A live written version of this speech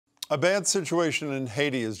A bad situation in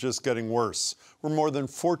Haiti is just getting worse, where more than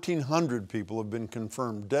 1,400 people have been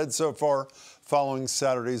confirmed dead so far following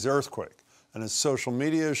Saturday's earthquake. And as social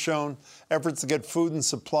media has shown, efforts to get food and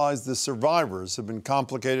supplies to survivors have been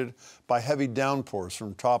complicated by heavy downpours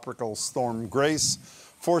from Tropical Storm Grace,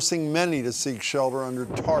 forcing many to seek shelter under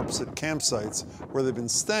tarps at campsites where they've been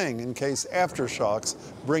staying in case aftershocks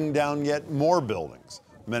bring down yet more buildings.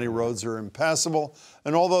 Many roads are impassable,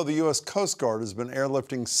 and although the U.S. Coast Guard has been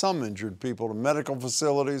airlifting some injured people to medical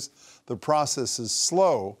facilities, the process is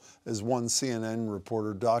slow, as one CNN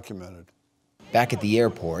reporter documented. Back at the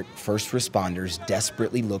airport, first responders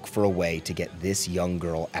desperately look for a way to get this young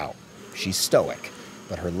girl out. She's stoic,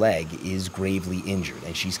 but her leg is gravely injured,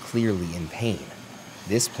 and she's clearly in pain.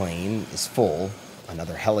 This plane is full.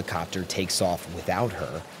 Another helicopter takes off without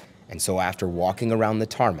her. And so after walking around the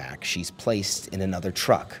tarmac, she's placed in another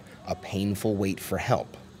truck. A painful wait for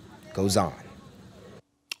help goes on.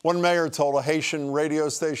 One mayor told a Haitian radio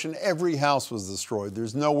station every house was destroyed.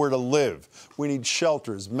 There's nowhere to live. We need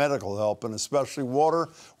shelters, medical help, and especially water.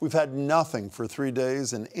 We've had nothing for 3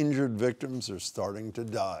 days, and injured victims are starting to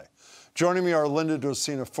die. Joining me are Linda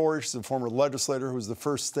Dorcena Forry, she's a former legislator who was the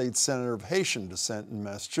first state senator of Haitian descent in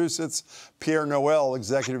Massachusetts, Pierre Noel,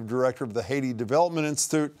 executive director of the Haiti Development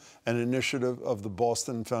Institute, an initiative of the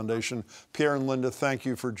Boston Foundation. Pierre and Linda, thank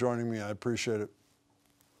you for joining me. I appreciate it.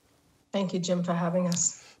 Thank you, Jim, for having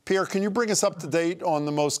us. Pierre, can you bring us up to date on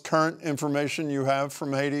the most current information you have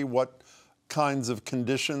from Haiti? What kinds of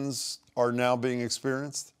conditions are now being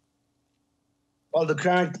experienced? Well, the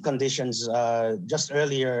current conditions, just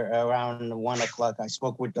earlier around 1 o'clock, I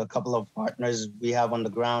spoke with a couple of partners we have on the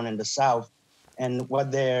ground in the South. And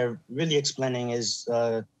what they're really explaining is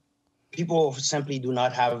people simply do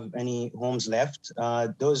not have any homes left.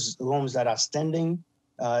 Those homes that are standing,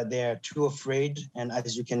 they're too afraid. And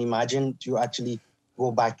as you can imagine, to actually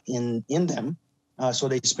go back in them. So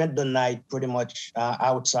they spent the night pretty much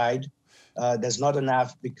outside. There's not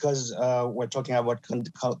enough because we're talking about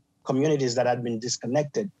communities that had been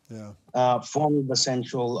disconnected from the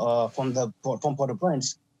central, from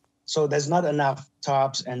Port-au-Prince. So there's not enough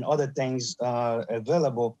tarps and other things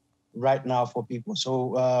available right now for people.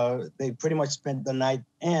 So they pretty much spent the night,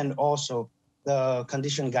 and also the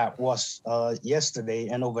condition got worse yesterday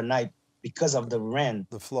and overnight because of the rain.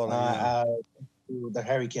 The flooding. The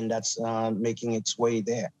hurricane that's making its way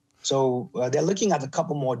there. So they're looking at a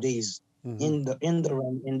couple more days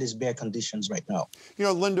in these bare conditions right now. You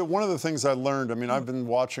know, Linda, one of the things I learned, I mean, I've been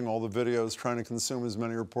watching all the videos, trying to consume as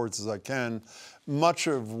many reports as I can. Much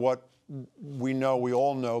of what we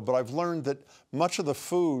all know, but I've learned that much of the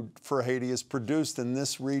food for Haiti is produced in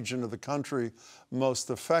this region of the country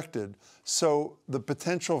most affected. So the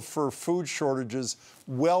potential for food shortages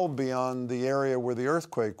well beyond the area where the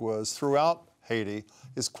earthquake was throughout Haiti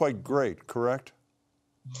is quite great, correct?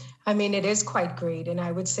 I mean, it is quite great. And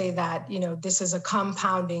I would say that, you know, this is a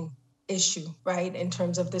compounding issue, right, in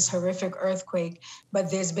terms of this horrific earthquake.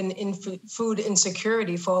 But there's been food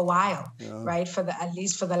insecurity for a while, right, at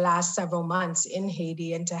least for the last several months in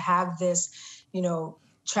Haiti. And to have this, you know,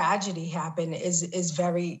 tragedy happen is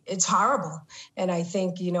it's horrible. And I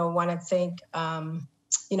think, you know, want to thank,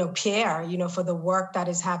 you know, Pierre, you know, for the work that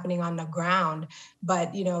is happening on the ground.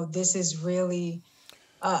 But, you know, this is really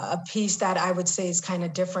a piece that I would say is kind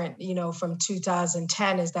of different, you know, from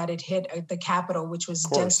 2010, is that it hit the capital, which was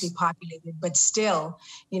densely populated, but still,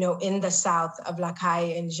 you know, in the south of La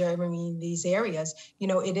Caille and Jérémie, these areas, you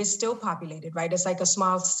know, it is still populated, right? It's like a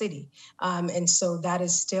small city. And so that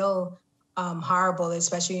is still horrible,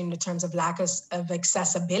 especially in the terms of lack of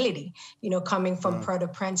accessibility, you know, coming from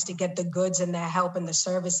Port-au-Prince to get the goods and the help and the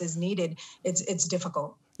services needed. It's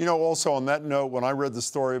difficult. You know, also on that note, when I read the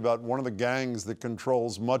story about one of the gangs that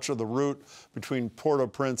controls much of the route between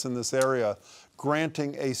Port-au-Prince and this area,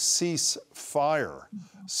 granting a ceasefire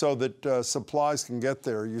so that supplies can get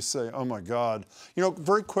there, you say, oh my God. You know,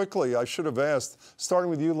 very quickly, I should have asked, starting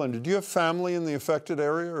with you, Linda, do you have family in the affected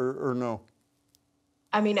area or no?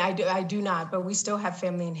 I mean, I do not, but we still have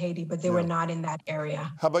family in Haiti, but they were not in that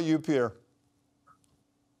area. How about you, Pierre?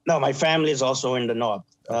 No, my family is also in the north.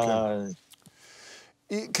 Okay.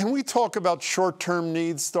 Can we talk about short-term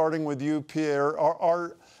needs, starting with you, Pierre?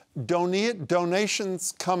 Are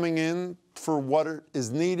donations coming in for what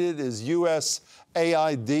is needed? Is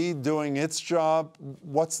USAID doing its job?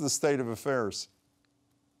 What's the state of affairs?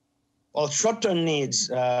 Well, short-term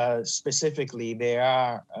needs, specifically, there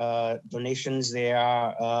are donations, there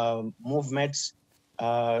are movements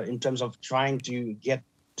in terms of trying to get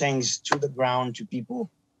things to the ground, to people.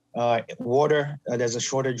 Water, there's a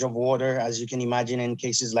shortage of water, as you can imagine, in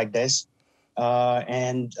cases like this.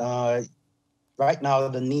 And right now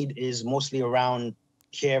the need is mostly around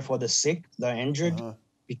care for the sick, the injured,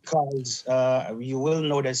 because you will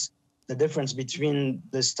notice the difference between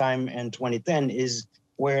this time and 2010 is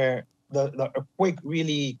where the earthquake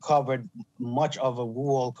really covered much of a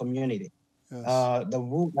rural community. Yes.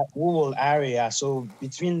 That rural area. So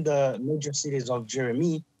between the major cities of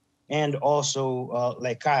Jeremy and also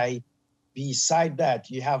Lekai, beside that,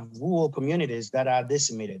 you have rural communities that are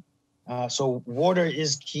decimated. So water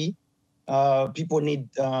is key. People need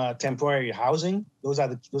temporary housing. Those are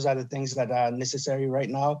the things that are necessary right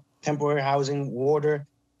now. Temporary housing, water,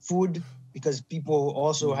 food, because people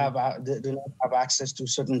also do not have access to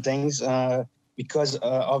certain things because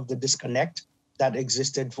of the disconnect that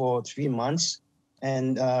existed for 3 months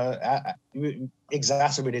and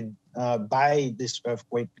exacerbated by this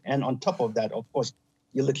earthquake. And on top of that, of course,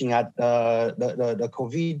 you're looking at the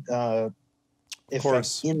COVID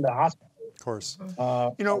effect in the hospital. Of course.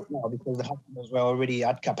 Because the hospitals were already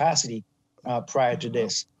at capacity prior to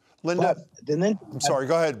this. Linda, I'm sorry,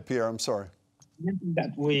 go ahead, Pierre, I'm sorry.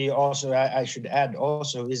 That we also, I should add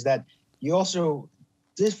also, is that you also,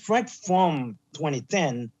 different from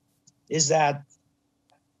 2010, is that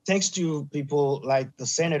thanks to people like the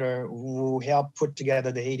senator who helped put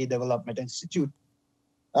together the Haiti Development Institute,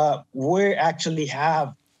 we actually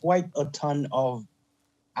have quite a ton of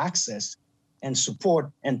access and support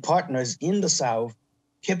and partners in the South,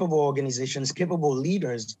 capable organizations, capable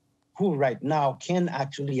leaders who right now can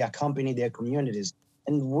actually accompany their communities.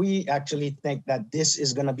 And we actually think that this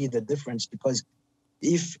is going to be the difference, because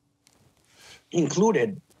if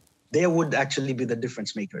included, they would actually be the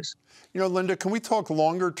difference makers. Linda, can we talk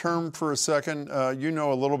longer term for a second? You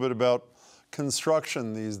know a little bit about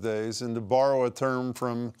construction these days, and to borrow a term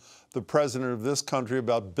from the president of this country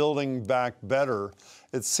about building back better,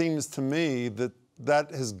 it seems to me that that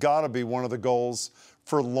has got to be one of the goals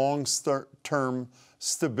for long-term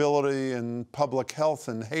stability and public health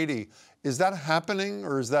in Haiti. Is that happening,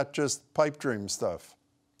 or is that just pipe dream stuff?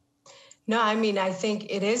 No, I mean, I think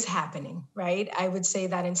it is happening, right? I would say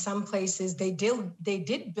that in some places they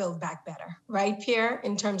did build back better, right, Pierre,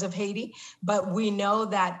 in terms of Haiti. But we know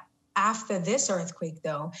that after this earthquake,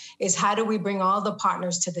 though, is how do we bring all the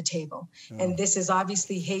partners to the table? And this is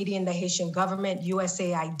obviously Haiti and the Haitian government,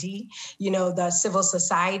 USAID, the civil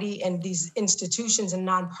society and these institutions and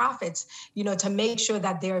nonprofits, to make sure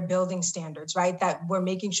that they're building standards, right? That we're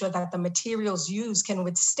making sure that the materials used can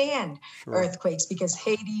withstand earthquakes, because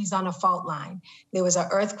Haiti's on a fault line. There was an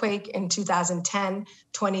earthquake in 2010,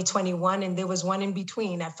 2021, and there was one in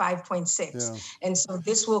between at 5.6. Yeah. And so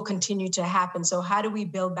this will continue to happen. So how do we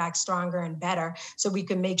build back stronger and better so we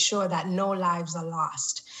can make sure that no lives are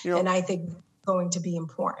lost? And I think it's going to be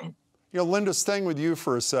important. Linda, staying with you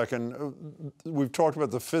for a second, we've talked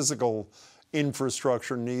about the physical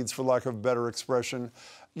infrastructure needs, for lack of a better expression.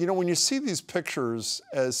 When you see these pictures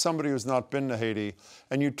as somebody who's not been to Haiti,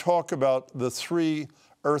 and you talk about the 3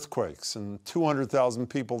 earthquakes and 200,000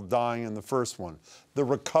 people dying in the first one, the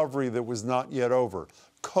recovery that was not yet over,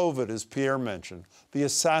 COVID, as Pierre mentioned, the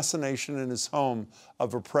assassination in his home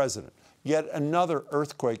of a president, yet another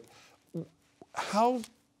earthquake. How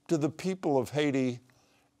do the people of Haiti,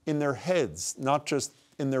 in their heads, not just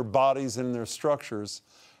in their bodies and their structures,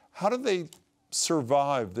 how do they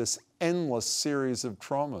survive this endless series of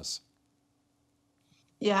traumas?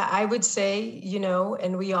 Yeah, I would say,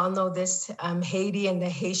 and we all know this, Haiti and the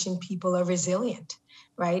Haitian people are resilient,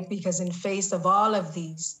 right? Because in face of all of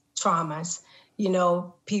these traumas,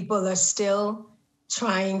 people are still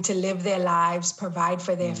trying to live their lives, provide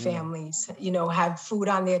for their families, have food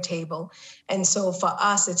on their table. And so for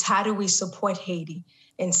us, it's how do we support Haiti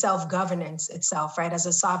in self-governance itself, right, as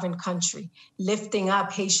a sovereign country, lifting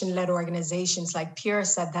up Haitian-led organizations, like Pierre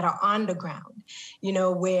said, that are on the ground,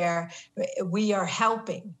 where we are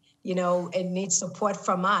helping. It needs support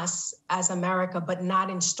from us as America, but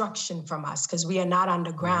not instruction from us, because we are not on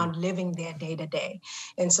the ground living there day to day.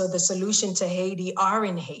 And so the solution to Haiti are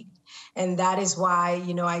in Haiti. And that is why,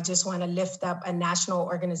 I just want to lift up a national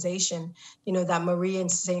organization, that Marie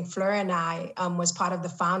and St. Fleur and I was part of the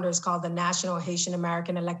founders, called the National Haitian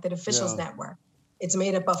American Elected Officials Network. It's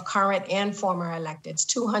made up of current and former electeds,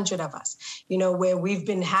 200 of us, where we've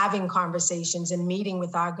been having conversations and meeting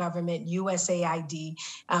with our government, USAID,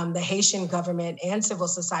 the Haitian government and civil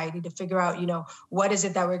society to figure out, what is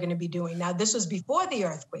it that we're going to be doing. Now, this was before the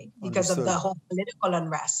earthquake because of the whole political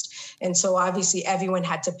unrest. And so obviously everyone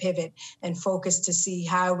had to pivot and focus to see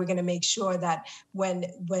how we're going to make sure that when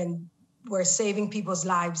we're saving people's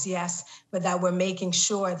lives, yes, but that we're making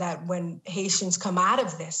sure that when Haitians come out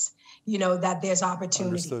of this, that there's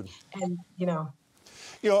opportunity. Understood. And,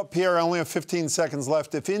 You know, Pierre, I only have 15 seconds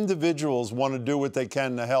left. If individuals want to do what they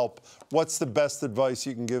can to help, what's the best advice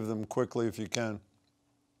you can give them quickly if you can?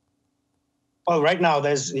 Well, right now,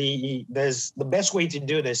 the best way to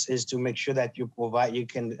do this is to make sure that you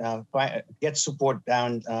can get support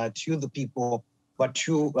down to the people, but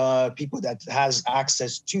to people that has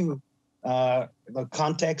access to the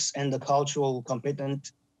context and the cultural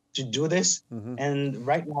competent to do this. Mm-hmm. And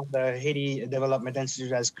right now, the Haiti Development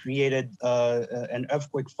Institute has created an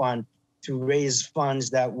earthquake fund to raise funds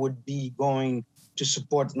that would be going to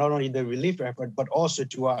support not only the relief effort, but also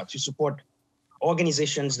to support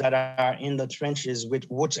organizations that are in the trenches with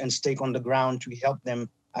roots and stake on the ground to help them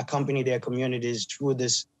accompany their communities through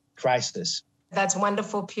this crisis. That's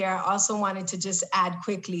wonderful, Pierre. I also wanted to just add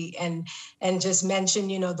quickly and just mention,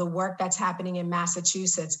 you know, the work that's happening in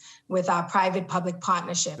Massachusetts with our private-public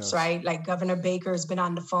partnerships, yes. Right? Like Governor Baker has been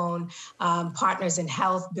on the phone, Partners in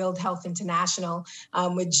Health, Build Health International,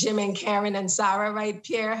 with Jim and Karen and Sarah, right,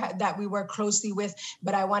 Pierre, that we work closely with.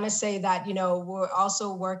 But I want to say that, you know, we're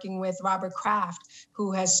also working with Robert Kraft,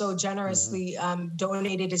 who has so generously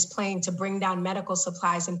donated his plane to bring down medical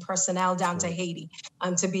supplies and personnel down to Haiti,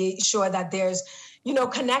 to be sure that there's, you know,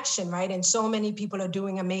 connection, right? And so many people are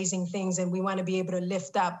doing amazing things, and we want to be able to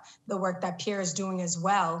lift up the work that Pierre is doing as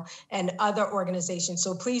well, and other organizations.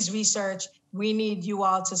 So please research. We need you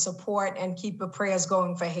all to support and keep the prayers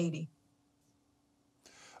going for Haiti.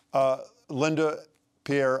 Linda,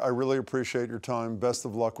 Pierre, I really appreciate your time. Best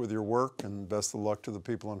of luck with your work, and best of luck to the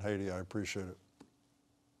people in Haiti. I appreciate it.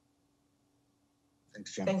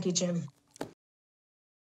 Thanks, Jim. Thank you, Jim.